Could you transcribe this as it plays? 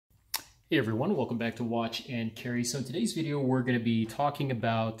Hey everyone, welcome back to Watch and Carry. So in today's video, we're going to be talking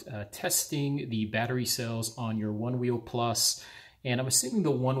about testing the battery cells on your Onewheel Plus, and I'm assuming the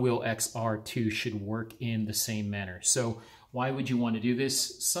Onewheel XR2 should work in the same manner. So why would you want to do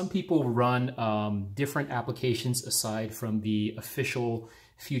this? Some people run different applications aside from the official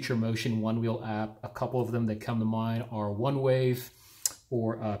Future Motion Onewheel app. A couple of them that come to mind are OneWave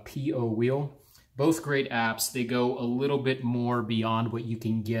or PO Wheel. Both great apps. They go a little bit more beyond what you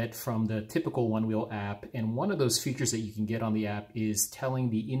can get from the typical Onewheel app. And one of those features that you can get on the app is telling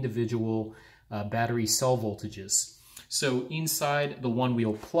the individual battery cell voltages. So inside the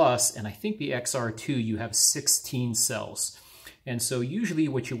Onewheel Plus, and I think the XR2, you have 16 cells. And so usually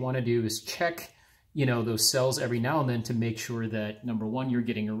what you want to do is check, those cells every now and then to make sure that, number one, you're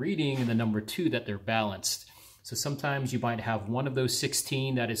getting a reading, and then number two, that they're balanced. So sometimes you might have one of those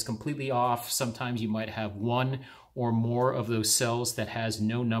 16 that is completely off. Sometimes you might have one or more of those cells that has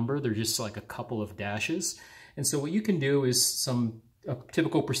no number. They're just like a couple of dashes. And so what you can do is a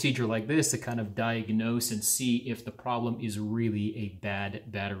typical procedure like this to kind of diagnose and see if the problem is really a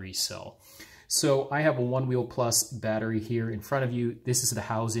bad battery cell. So I have a Onewheel Plus battery here in front of you. This is the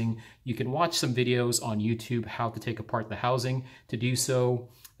housing. You can watch some videos on YouTube how to take apart the housing. To do so,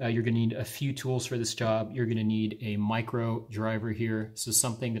 you're going to need a few tools for this job. You're going to need a micro driver here, so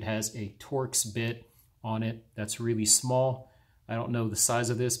something that has a Torx bit on it that's really small. I don't know the size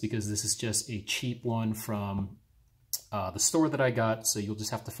of this because this is just a cheap one from the store that I got, so you'll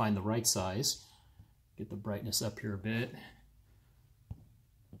just have to find the right size. Get the brightness up here a bit.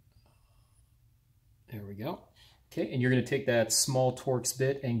 There we go. Okay, and you're going to take that small Torx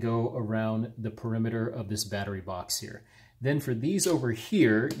bit and go around the perimeter of this battery box here. Then for these over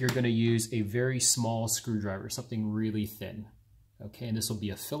here, you're going to use a very small screwdriver, something really thin. Okay, and this will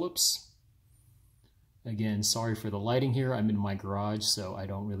be a Phillips. Again, sorry for the lighting here. I'm in my garage, so I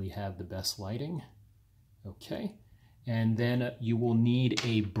don't really have the best lighting. Okay, and then you will need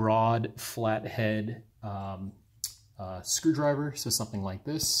a broad flathead screwdriver, so something like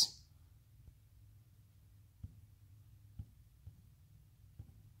this.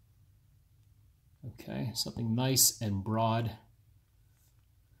 Okay, something nice and broad.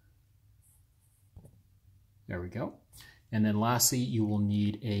 There we go. And then lastly, you will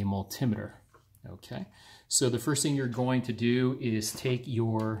need a multimeter. Okay, so the first thing you're going to do is take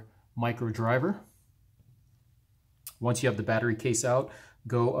your micro driver. Once you have the battery case out,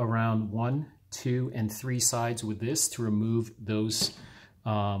 go around 1, 2, and 3 sides with this to remove those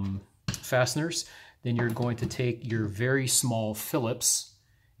fasteners. Then you're going to take your very small Phillips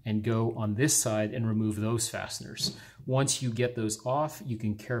and go on this side and remove those fasteners. Once you get those off, you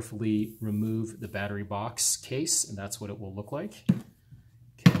can carefully remove the battery box case, and that's what it will look like.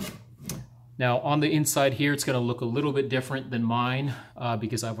 Okay. Now on the inside here, it's going to look a little bit different than mine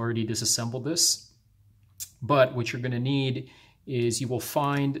because I've already disassembled this. But what you're going to need is you will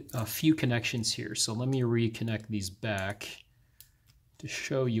find a few connections here. So let me reconnect these back to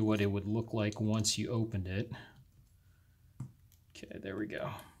show you what it would look like once you opened it. Okay, there we go.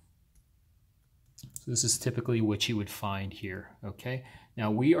 So this is typically what you would find here, okay?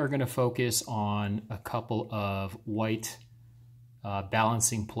 Now we are going to focus on a couple of white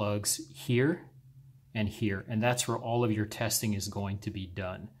balancing plugs here, and that's where all of your testing is going to be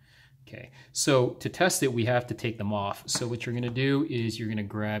done. Okay, so to test it, we have to take them off. So what you're going to do is you're going to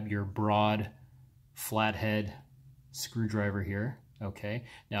grab your broad flathead screwdriver here. Okay,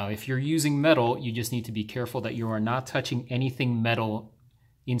 now if you're using metal, you just need to be careful that you are not touching anything metal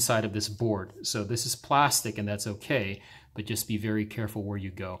inside of this board. So this is plastic and that's okay, but just be very careful where you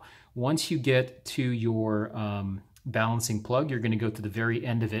go. Once you get to your balancing plug, you're going to go to the very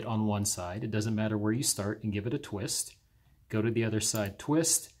end of it on one side. It doesn't matter where you start, and give it a twist. Go to the other side,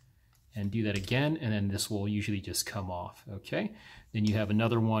 twist, and do that again, and then this will usually just come off. Okay, then you have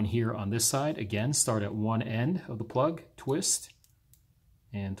another one here on this side. Again, start at one end of the plug, twist,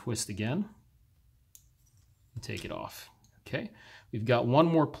 and twist again, and take it off. Okay, we've got one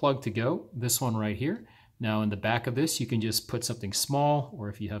more plug to go, this one right here. Now in the back of this, you can just put something small, or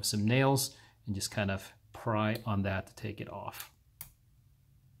if you have some nails, and just kind of pry on that to take it off.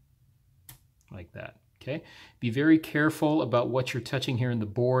 Like that, okay? Be very careful about what you're touching here in the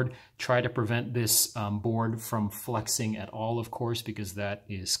board. Try to prevent this board from flexing at all, of course, because that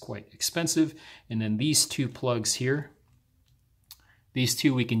is quite expensive. And then these two plugs here, these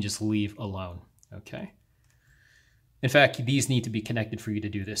two we can just leave alone, okay? In fact, these need to be connected for you to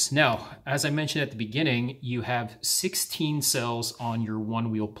do this. Now, as I mentioned at the beginning, you have 16 cells on your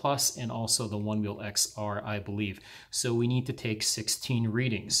Onewheel Plus and also the Onewheel XR, I believe. So we need to take 16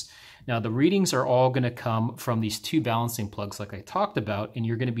 readings. Now, the readings are all going to come from these two balancing plugs like I talked about, and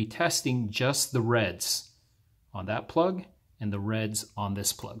you're going to be testing just the reds on that plug and the reds on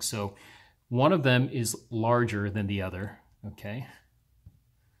this plug. So one of them is larger than the other, okay?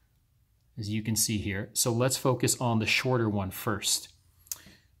 As you can see here. So let's focus on the shorter one first.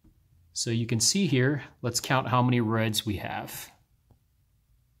 So you can see here, let's count how many reds we have.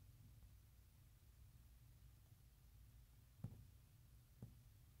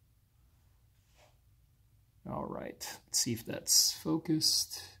 All right, let's see if that's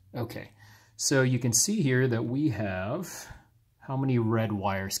focused. Okay, so you can see here that we have how many red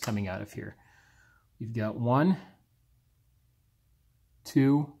wires coming out of here. We've got 1,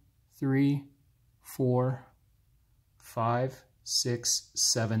 2, 3, 4, 5, 6,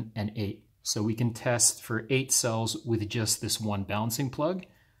 7, and 8. So we can test for 8 cells with just this one balancing plug.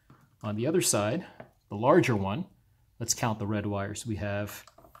 On the other side, the larger one, let's count the red wires. We have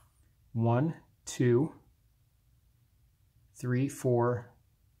 1, 2, 3, 4,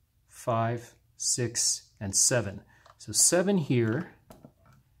 5, 6, and 7. So 7 here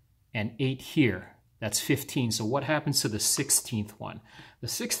and 8 here. That's 15. So what happens to the 16th one? The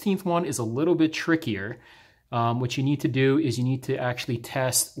 16th one is a little bit trickier. What you need to do is you need to actually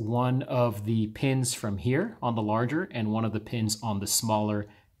test one of the pins from here on the larger and one of the pins on the smaller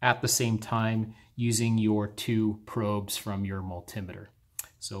at the same time using your 2 probes from your multimeter.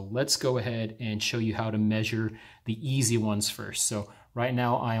 So let's go ahead and show you how to measure the easy ones first. So right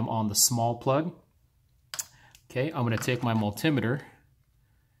now I am on the small plug. Okay, I'm going to take my multimeter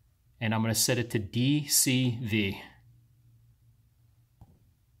and I'm going to set it to DCV.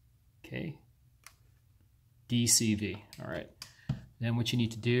 Okay, DCV. All right. Then what you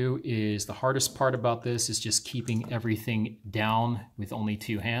need to do is, the hardest part about this is just keeping everything down with only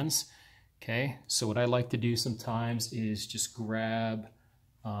 2 hands. Okay, so what I like to do sometimes is just grab,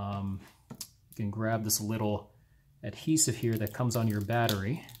 you can grab this little adhesive here that comes on your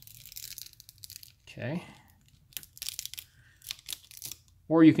battery. Okay.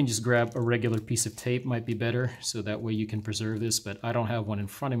 Or you can just grab a regular piece of tape, might be better, so that way you can preserve this, but I don't have one in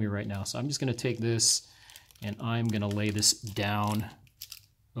front of me right now. So I'm just going to take this and I'm going to lay this down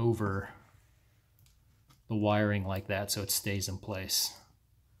over the wiring like that so it stays in place.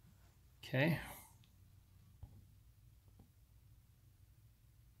 Okay.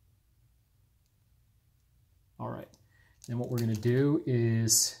 All right. Then what we're going to do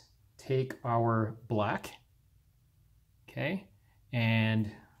is take our black, okay, and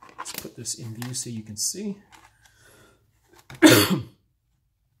let's put this in view so you can see.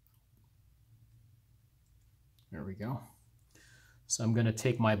 There we go. So I'm going to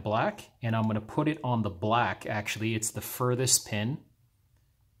take my black and I'm going to put it on the black. Actually, it's the furthest pin,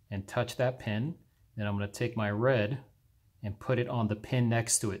 and touch that pin. Then I'm going to take my red and put it on the pin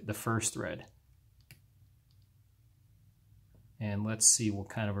next to it, the first red. And let's see what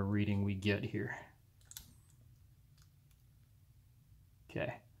kind of a reading we get here.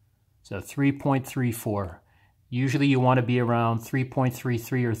 Okay, so 3.34. Usually you want to be around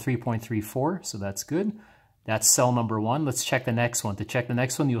 3.33 or 3.34, so that's good. That's cell number 1. Let's check the next one. To check the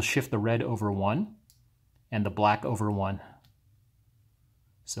next one, you'll shift the red over 1 and the black over 1.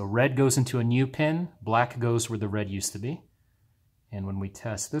 So red goes into a new pin, black goes where the red used to be. And when we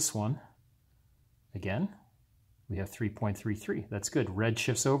test this one, again, we have 3.33. That's good. Red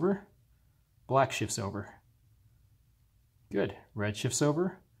shifts over, black shifts over. Good. Red shifts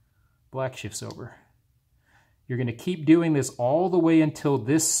over, black shifts over. You're going to keep doing this all the way until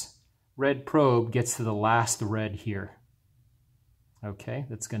this red probe gets to the last red here. Okay,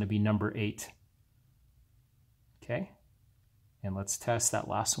 that's going to be number 8. Okay, and let's test that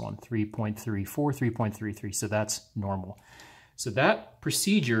last one, 3.34, 3.33. So that's normal. So that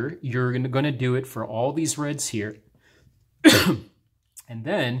procedure, you're going to do it for all these reds here. And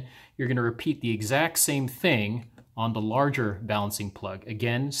then you're going to repeat the exact same thing on the larger balancing plug.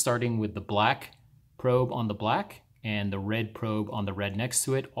 Again, starting with the black probe on the black and the red probe on the red next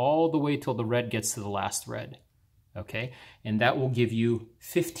to it, all the way till the red gets to the last red. Okay, and that will give you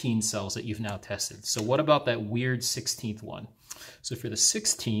 15 cells that you've now tested. So what about that weird 16th one? So for the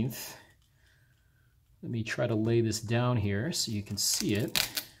 16th, let me try to lay this down here so you can see it.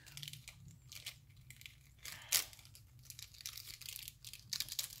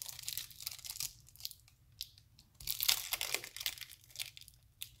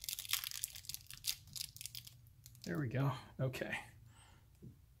 There we go. Okay.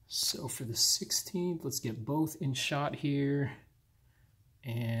 So for the 16th, let's get both in shot here.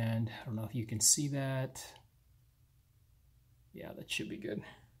 And I don't know if you can see that. Yeah, that should be good.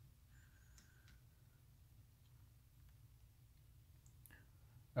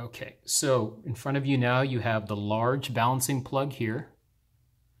 Okay, so in front of you now you have the large balancing plug here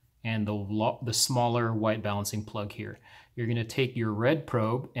and the smaller white balancing plug here. You're going to take your red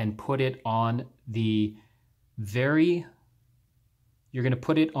probe and put it on the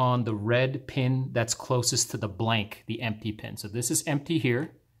red pin that's closest to the blank, the empty pin. So this is empty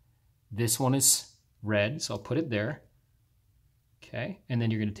here. This one is red, so I'll put it there. Okay, and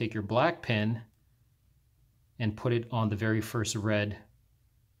then you're going to take your black pin and put it on the very first red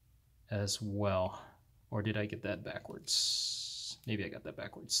as well. Or did I get that backwards? Maybe I got that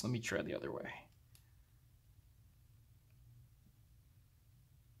backwards. Let me try the other way.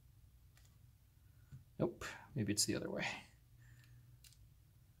 Nope, maybe it's the other way.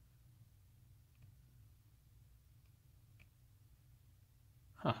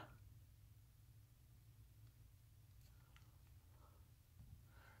 Huh.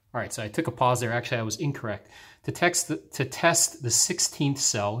 All right, so I took a pause there. Actually, I was incorrect. To test the 16th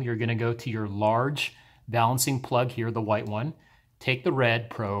cell, you're going to go to your large balancing plug here, the white one. Take the red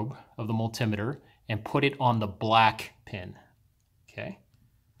probe of the multimeter and put it on the black pin. Okay.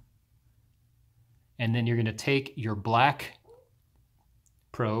 And then you're going to take your black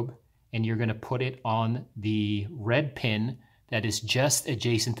probe and you're going to put it on the red pin that is just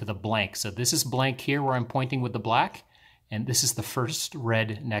adjacent to the blank. So this is blank here where I'm pointing with the black. And this is the first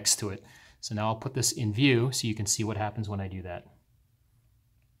red next to it. So now I'll put this in view so you can see what happens when I do that.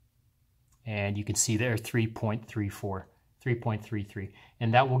 And you can see there 3.34, 3.33.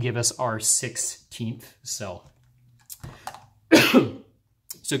 And that will give us our 16th cell.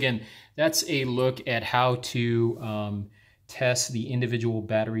 So again, that's a look at how to test the individual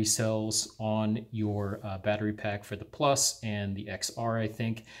battery cells on your battery pack for the Plus and the XR, I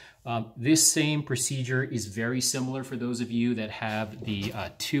think. This same procedure is very similar for those of you that have the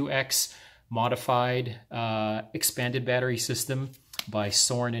 2X modified expanded battery system by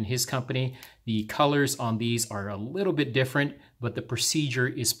Soren and his company. The colors on these are a little bit different, but the procedure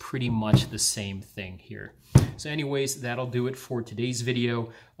is pretty much the same thing here. So anyways, that'll do it for today's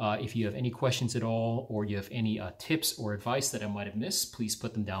video. If you have any questions at all, or you have any tips or advice that I might have missed, please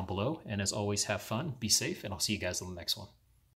put them down below. And as always, have fun, be safe, and I'll see you guys on the next one.